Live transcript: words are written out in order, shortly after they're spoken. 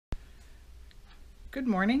Good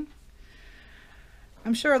morning.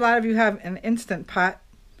 I'm sure a lot of you have an Instant Pot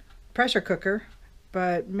pressure cooker,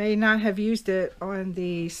 but may not have used it on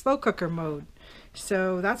the slow cooker mode.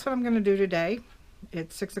 So that's what I'm going to do today.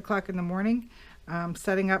 It's 6 o'clock in the morning. I'm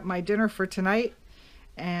setting up my dinner for tonight,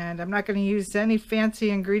 and I'm not going to use any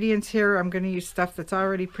fancy ingredients here. I'm going to use stuff that's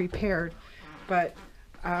already prepared, but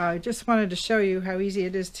I just wanted to show you how easy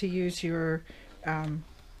it is to use your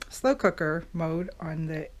slow cooker mode on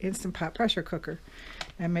the Instant Pot pressure cooker,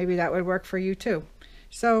 and maybe that would work for you too.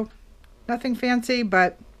 So nothing fancy,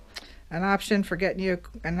 but an option for getting you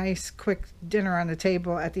a nice quick dinner on the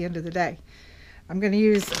table at the end of the day. I'm going to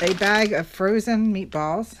use a bag of frozen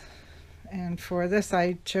meatballs, and for this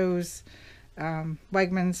I chose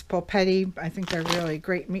Wegmans Polpetti. I think they're really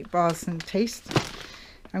great meatballs in taste.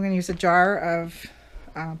 I'm going to use a jar of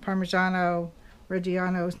Parmigiano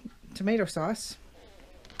Reggiano tomato sauce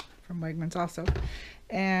from Wegmans also,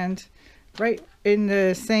 and right in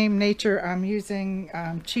the same nature I'm using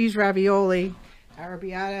cheese ravioli,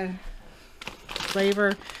 arrabbiata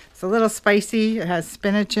flavor. It's a little spicy. It has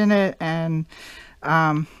spinach in it, and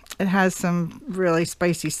it has some really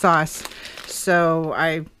spicy sauce, so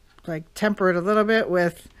I temper it a little bit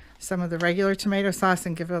with some of the regular tomato sauce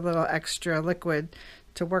and give it a little extra liquid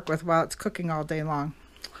to work with while it's cooking all day long.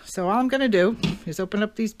 So all I'm going to do is open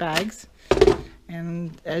up these bags,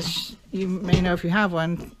 and as you may know if you have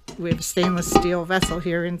one, we have a stainless steel vessel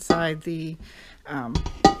here inside the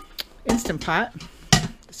Instant Pot.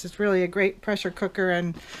 This is really a great pressure cooker,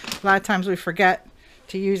 and a lot of times we forget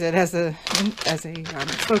to use it as a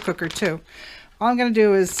slow cooker too. All I'm going to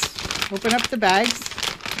do is open up the bags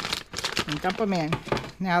and dump them in.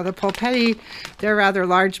 Now the Polpetti, they're rather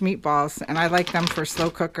large meatballs, and I like them for slow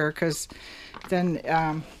cooker because then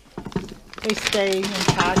they stay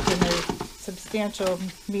intact and they're substantial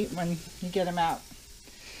meat when you get them out.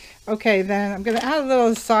 Okay, then I'm going to add a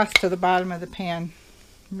little sauce to the bottom of the pan,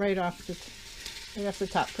 right off the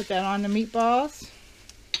top. Put that on the meatballs,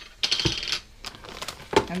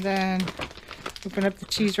 and then open up the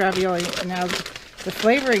cheese ravioli. And now the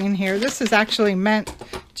flavoring in here, this is actually meant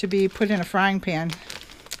to be put in a frying pan,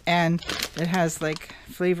 and it has like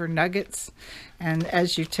flavored nuggets. And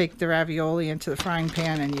as you take the ravioli into the frying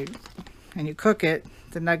pan and you cook it,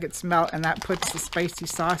 the nuggets melt, and that puts the spicy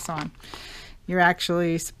sauce on. You're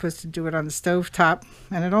actually supposed to do it on the stove top,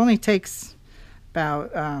 and it only takes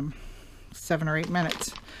about 7 or 8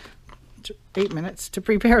 minutes. 8 minutes to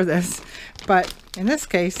prepare this. But in this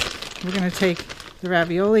case, we're going to take the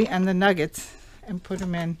ravioli and the nuggets and put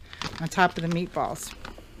them in on top of the meatballs.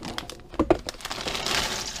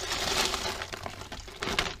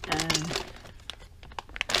 And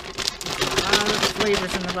a lot of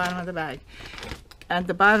flavors in the bottom of the bag. At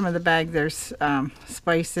the bottom of the bag there's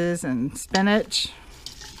spices and spinach.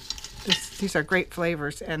 These are great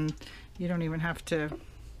flavors, and you don't even have to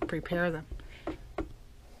prepare them.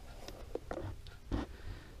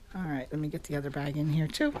 Alright, let me get the other bag in here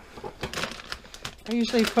too. I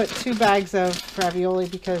usually put 2 bags of ravioli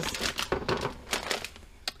because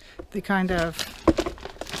they kind of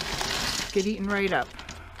get eaten right up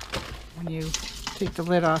when you take the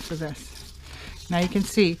lid off of this. Now you can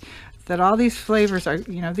see that all these flavors are,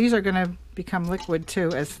 these are going to become liquid too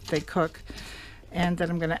as they cook, and then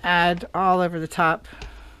I'm going to add all over the top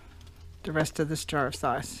the rest of this jar of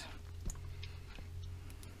sauce.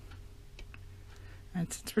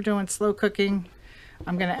 And since we're doing slow cooking,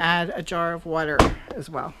 I'm going to add a jar of water as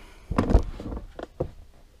well.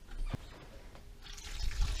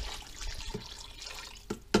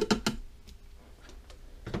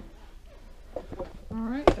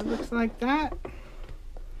 Alright, it looks like that.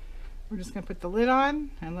 We're just going to put the lid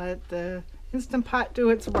on and let the Instant Pot do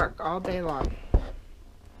its work all day long.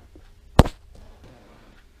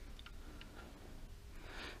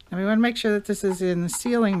 Now we want to make sure that this is in the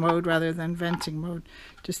sealing mode rather than venting mode,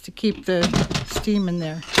 just to keep the steam in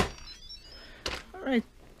there. Alright,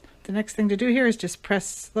 the next thing to do here is just press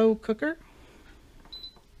slow cooker.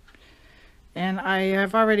 And I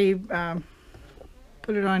have already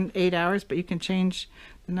put it on 8 hours, but you can change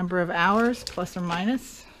the number of hours, plus or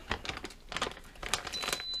minus.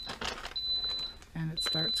 And it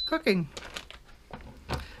starts cooking.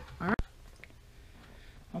 Alright.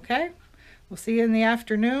 Okay. We'll see you in the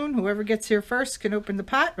afternoon. Whoever gets here first can open the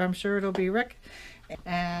pot. I'm sure it'll be Rick.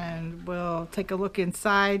 And we'll take a look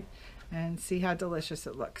inside and see how delicious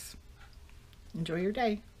it looks. Enjoy your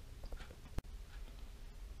day.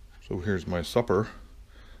 So here's my supper.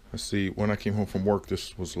 I see when I came home from work,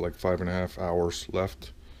 this was like 5.5 hours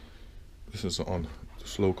left. This is on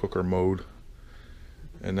slow cooker mode.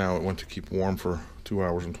 And now it went to keep warm for 2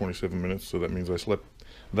 hours and 27 minutes. So that means I slept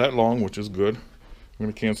that long, which is good.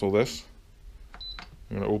 going to cancel this.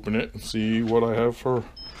 I'm going to open it and see what I have for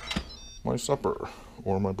my supper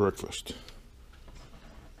or my breakfast.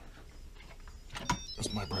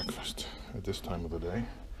 That's my breakfast at this time of the day.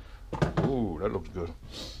 Ooh, that looks good.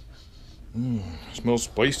 Smells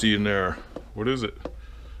spicy in there. What is it?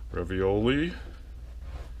 Ravioli.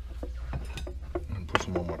 And put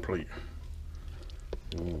some on my plate.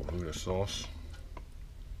 Ooh, look at the sauce.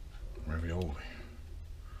 Ravioli.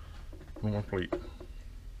 Put on my plate.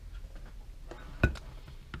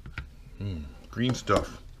 Green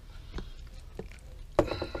stuff.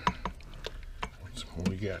 What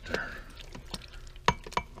do we got there?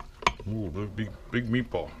 Ooh, look, big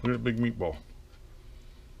meatball. Look at that big meatball.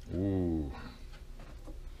 Ooh.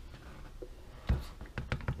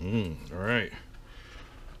 All right.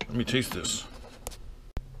 Let me taste this.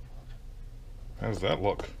 How does that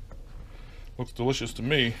look? Looks delicious to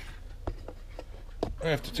me. I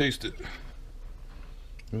have to taste it.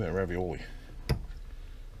 Look at that ravioli.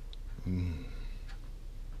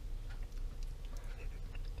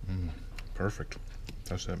 Perfect.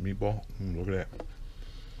 That's that meatball. Look at that.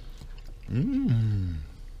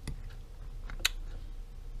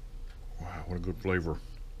 Wow, what a good flavor.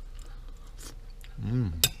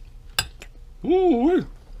 Ooh.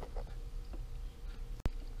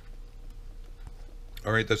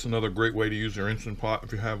 All right, that's another great way to use your Instant Pot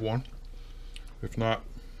if you have one. If not,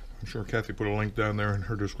 I'm sure Kathy put a link down there in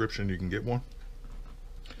her description. You can get one.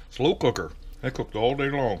 Slow cooker. That cooked all day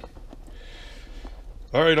long.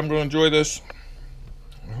 All right, I'm going to enjoy this.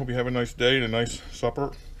 I hope you have a nice day and a nice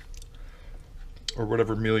supper, or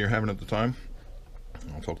whatever meal you're having at the time.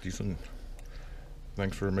 I'll talk to you soon.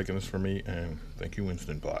 Thanks for making this for me, and thank you,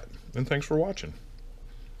 Instant Pot. And thanks for watching.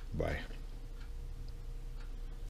 Bye.